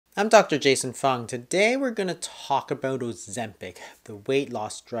I'm Dr. Jason Fung. Today we're going to talk about Ozempic, the weight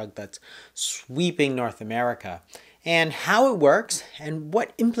loss drug that's sweeping North America, and how it works and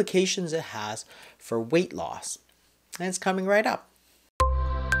what implications it has for weight loss. And it's coming right up.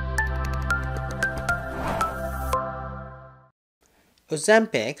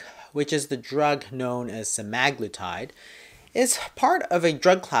 Ozempic, which is the drug known as semaglutide, is part of a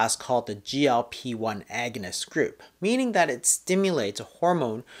drug class called the GLP-1 agonist group, meaning that it stimulates a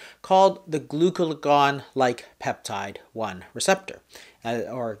hormone called the glucagon-like peptide 1 receptor,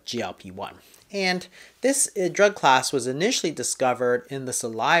 or GLP-1. And this drug class was initially discovered in the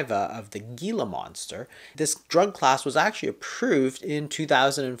saliva of the Gila monster. This drug class was actually approved in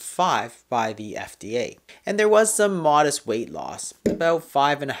 2005 by the FDA. And there was some modest weight loss, about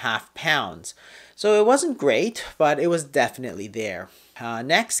 5.5 pounds. So it wasn't great, but it was definitely there.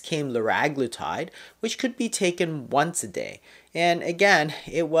 Next came liraglutide, which could be taken once a day. And again,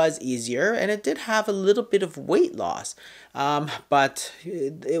 it was easier and it did have a little bit of weight loss, but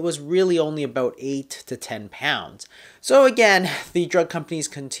it was really only about 8 to 10 pounds. So again, the drug companies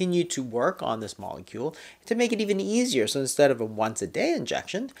continued to work on this molecule to make it even easier. So instead of a once a day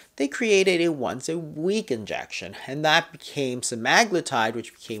injection, they created a once a week injection. And that became semaglutide,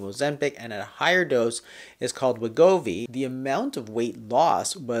 which became Ozempic, and at a higher dose is called Wegovy. The amount of weight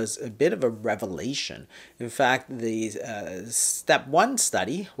loss was a bit of a revelation. In fact, the Step 1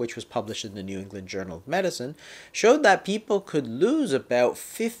 study, which was published in the New England Journal of Medicine, showed that people could lose about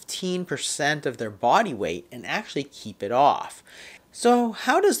 15% of their body weight and actually keep it off. So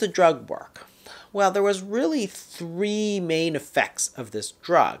how does the drug work? Well, there was really 3 main effects of this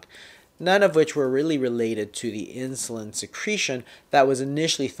drug, none of which were really related to the insulin secretion that was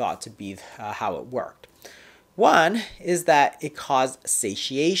initially thought to be how it worked. One is that it caused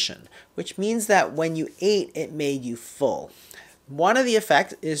satiation, which means that when you ate, it made you full. One of the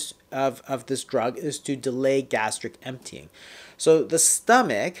effects of this drug is to delay gastric emptying. So the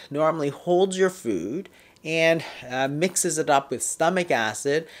stomach normally holds your food and mixes it up with stomach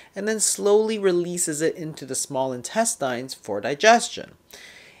acid and then slowly releases it into the small intestines for digestion.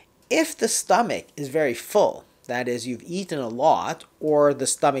 If the stomach is very full, that is, you've eaten a lot, or the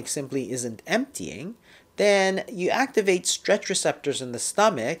stomach simply isn't emptying, then you activate stretch receptors in the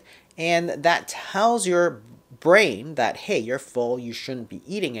stomach, and that tells your brain that, hey, you're full, you shouldn't be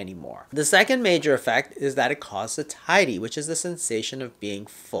eating anymore. The second major effect is that it causes satiety, which is the sensation of being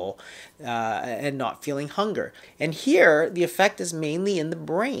full and not feeling hunger. And here, the effect is mainly in the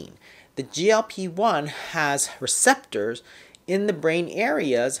brain. The GLP-1 has receptors in the brain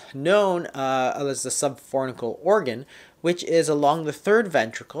areas known as the subfornical organ, which is along the third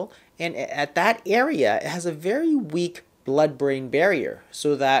ventricle, and at that area, it has a very weak blood-brain barrier,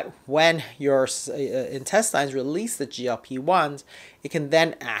 so that when your intestines release the GLP-1s, it can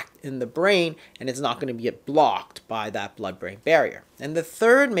then act in the brain and it's not going to get blocked by that blood-brain barrier. And the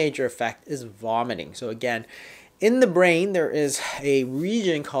third major effect is vomiting. So again, in the brain, there is a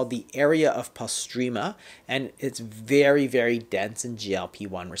region called the area of postrema, and it's very, very dense in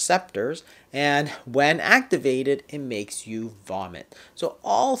GLP-1 receptors. And when activated, it makes you vomit. So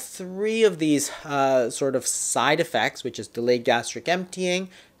all 3 of these sort of side effects, which is delayed gastric emptying,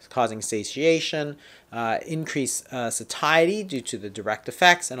 causing satiation, increased satiety due to the direct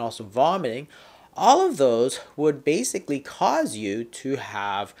effects, and also vomiting, all of those would basically cause you to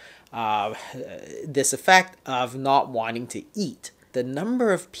have this effect of not wanting to eat. The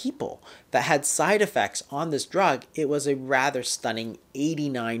number of people that had side effects on this drug, it was a rather stunning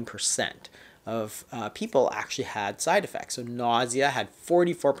 89% of people actually had side effects. So nausea had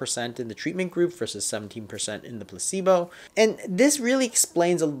 44% in the treatment group versus 17% in the placebo. And this really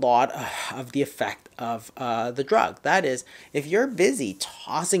explains a lot of the effect of the drug. That is, if you're busy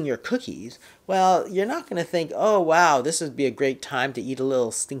tossing your cookies, well, you're not going to think, oh, wow, this would be a great time to eat a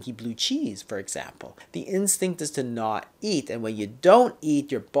little stinky blue cheese, for example. The instinct is to not eat. And when you don't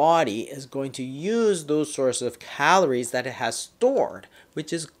eat, your body is going to use those sources of calories that it has stored,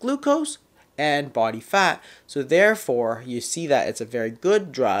 which is glucose and body fat. So therefore, you see that it's a very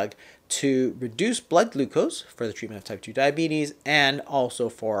good drug to reduce blood glucose for the treatment of type 2 diabetes and also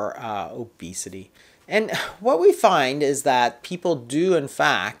for obesity. And what we find is that people do, in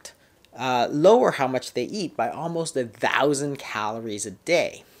fact, lower how much they eat by almost 1,000 calories a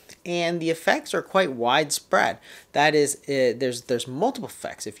day. And the effects are quite widespread. That is, there's multiple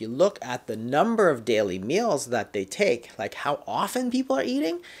effects. If you look at the number of daily meals that they take, like how often people are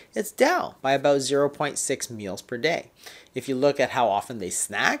eating, it's down by about 0.6 meals per day. If you look at how often they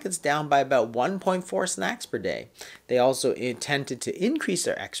snack, it's down by about 1.4 snacks per day. They also intended to increase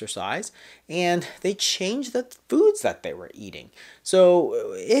their exercise, and they changed the foods that they were eating. So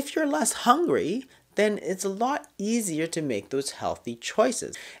if you're less hungry, then it's a lot easier to make those healthy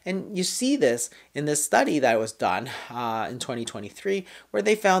choices. And you see this in this study that was done in 2023, where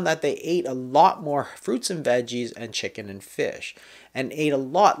they found that they ate a lot more fruits and veggies and chicken and fish, and ate a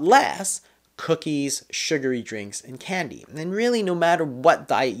lot less cookies, sugary drinks, and candy. And really, no matter what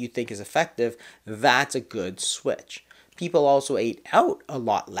diet you think is effective, that's a good switch. People also ate out a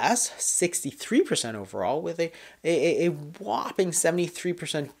lot less, 63% overall, with a whopping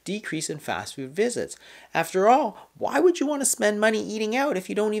 73% decrease in fast food visits. After all, why would you want to spend money eating out if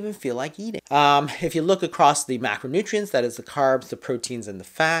you don't even feel like eating? If you look across the macronutrients, that is the carbs, the proteins, and the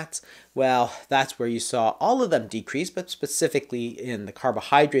fats, well, that's where you saw all of them decrease, but specifically in the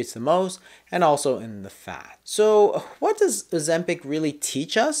carbohydrates the most, and also in the fat. So what does Ozempic really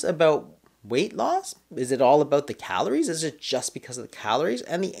teach us about weight loss? Is it all about the calories? Is it just because of the calories?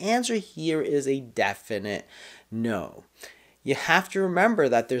 And the answer here is a definite no. You have to remember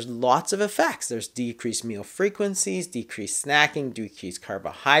that there's lots of effects. There's decreased meal frequencies, decreased snacking, decreased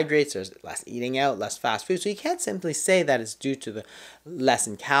carbohydrates, there's less eating out, less fast food. So you can't simply say that it's due to the less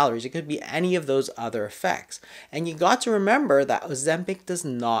in calories. It could be any of those other effects. And you got to remember that Ozempic does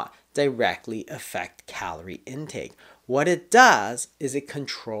not directly affect calorie intake. What it does is it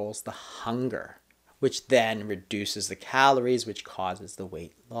controls the hunger, which then reduces the calories, which causes the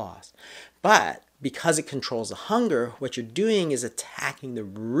weight loss. But because it controls the hunger, what you're doing is attacking the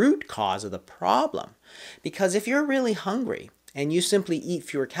root cause of the problem. Because if you're really hungry and you simply eat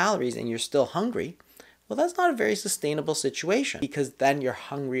fewer calories and you're still hungry, well, that's not a very sustainable situation, because then you're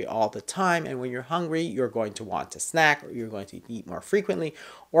hungry all the time. And when you're hungry, you're going to want to snack, or you're going to eat more frequently,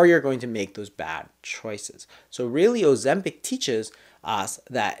 or you're going to make those bad choices. So really, Ozempic teaches us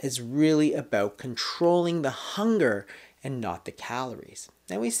that it's really about controlling the hunger and not the calories.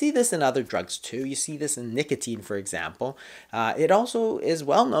 And we see this in other drugs too. You see this in nicotine, for example. It also is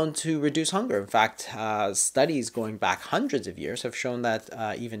well known to reduce hunger. In fact, studies going back hundreds of years have shown that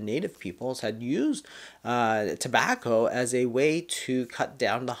even native peoples had used tobacco as a way to cut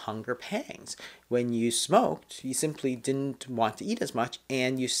down the hunger pangs. When you smoked, you simply didn't want to eat as much,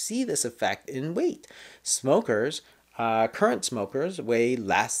 and you see this effect in weight. Smokers, current smokers weigh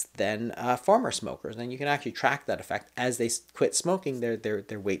less than former smokers, and you can actually track that effect. As they quit smoking,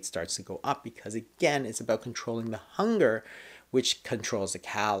 their weight starts to go up, because again, it's about controlling the hunger, which controls the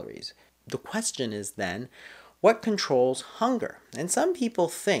calories. The question is then, what controls hunger? And some people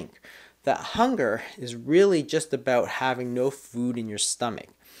think that hunger is really just about having no food in your stomach.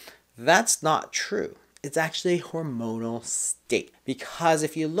 That's not true. It's actually a hormonal state, because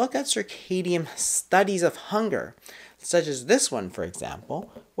if you look at circadian studies of hunger, such as this one, for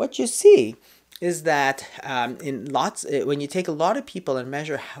example, what you see is that when you take a lot of people and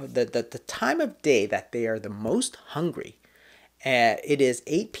measure how the time of day that they are the most hungry, it is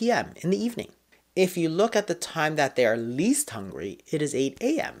 8 p.m. in the evening. If you look at the time that they are least hungry, it is 8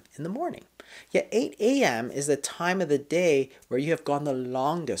 a.m. in the morning. Yet 8 a.m. is the time of the day where you have gone the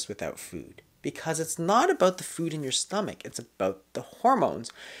longest without food. Because it's not about the food in your stomach, it's about the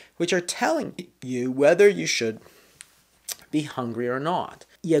hormones, which are telling you whether you should be hungry or not.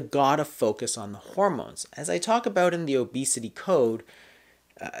 You gotta focus on the hormones. As I talk about in the obesity code,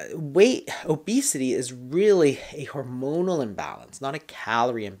 obesity is really a hormonal imbalance, not a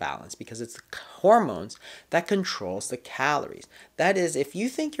calorie imbalance, because it's the hormones that controls the calories. That is, if you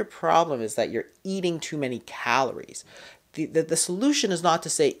think your problem is that you're eating too many calories, the solution is not to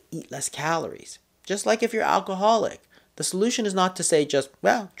say eat less calories. Just like if you're alcoholic, the solution is not to say just,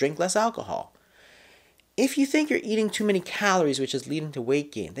 well, drink less alcohol. If you think you're eating too many calories, which is leading to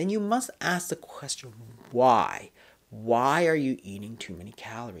weight gain, then you must ask the question, why? Why are you eating too many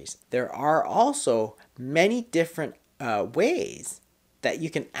calories? There are also many different ways that you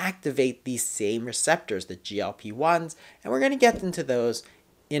can activate these same receptors, the GLP-1s, and we're going to get into those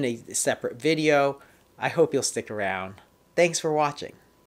in a separate video. I hope you'll stick around. Thanks for watching.